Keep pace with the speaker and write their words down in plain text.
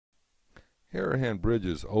Harahan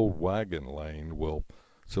Bridge's old wagon lane will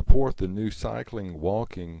support the new cycling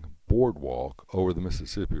walking boardwalk over the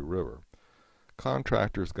Mississippi River.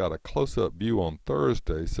 Contractors got a close-up view on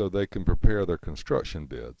Thursday so they can prepare their construction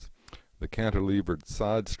bids. The cantilevered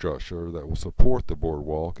side structure that will support the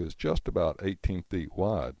boardwalk is just about 18 feet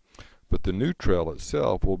wide, but the new trail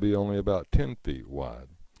itself will be only about 10 feet wide.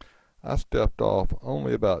 I stepped off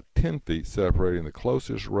only about 10 feet separating the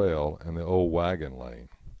closest rail and the old wagon lane.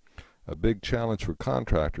 A big challenge for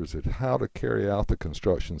contractors is how to carry out the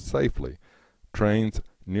construction safely. Trains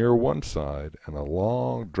near one side and a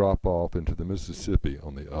long drop off into the Mississippi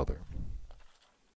on the other.